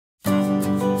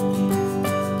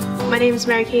name is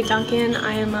Mary Kate Duncan.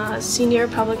 I am a senior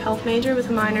public health major with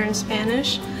a minor in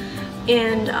Spanish,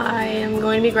 and I am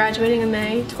going to be graduating in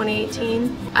May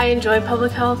 2018. I enjoy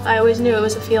public health. I always knew it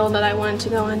was a field that I wanted to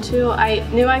go into. I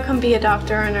knew I couldn't be a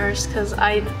doctor or a nurse because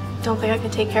I don't think I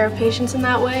could take care of patients in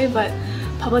that way, but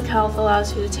public health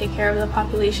allows you to take care of the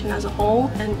population as a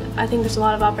whole, and I think there's a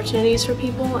lot of opportunities for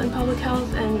people in public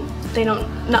health, and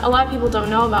a lot of people don't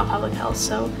know about public health,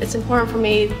 so it's important for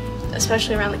me,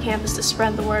 especially around the campus, to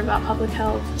spread the word about public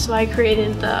health. So I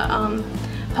created the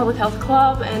Public Health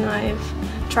Club, and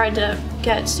I've tried to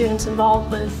get students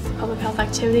involved with public health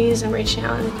activities and reaching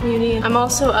out in the community. I'm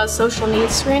also a social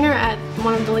needs screener at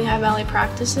one of the Lehigh Valley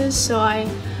practices, so I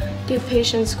give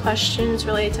patients questions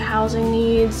related to housing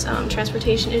needs,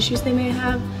 transportation issues they may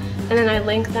have, and then I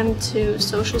link them to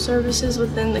social services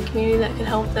within the community that could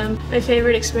help them. My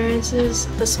favorite experience is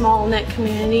the small knit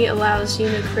community allows you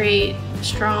to create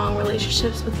strong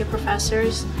relationships with your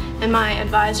professors, and my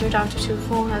advisor, Dr.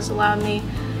 Tufel, has allowed me,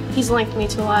 he's linked me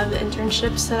to a lot of the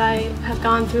internships that I have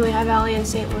gone through Lehigh Valley and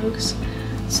St. Luke's.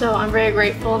 So I'm very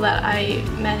grateful that I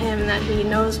met him and that he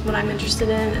knows what I'm interested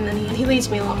in, and then he leads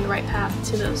me along the right path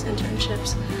to those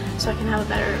internships so I can have a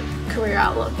better career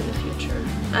outlook in the future.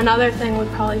 Another thing would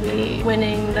probably be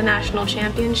winning the national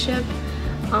championship.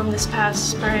 This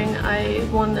past spring I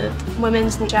won the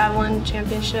women's javelin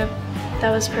championship.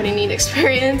 That was a pretty neat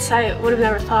experience. I would have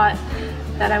never thought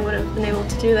that I would have been able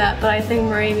to do that, but I think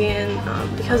Moravian,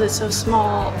 because it's so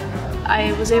small,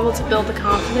 I was able to build the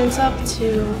confidence up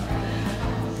to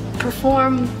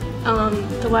perform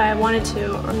the way I wanted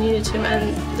to or needed to,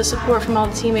 and the support from all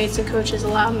the teammates and coaches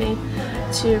allowed me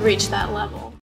to reach that level.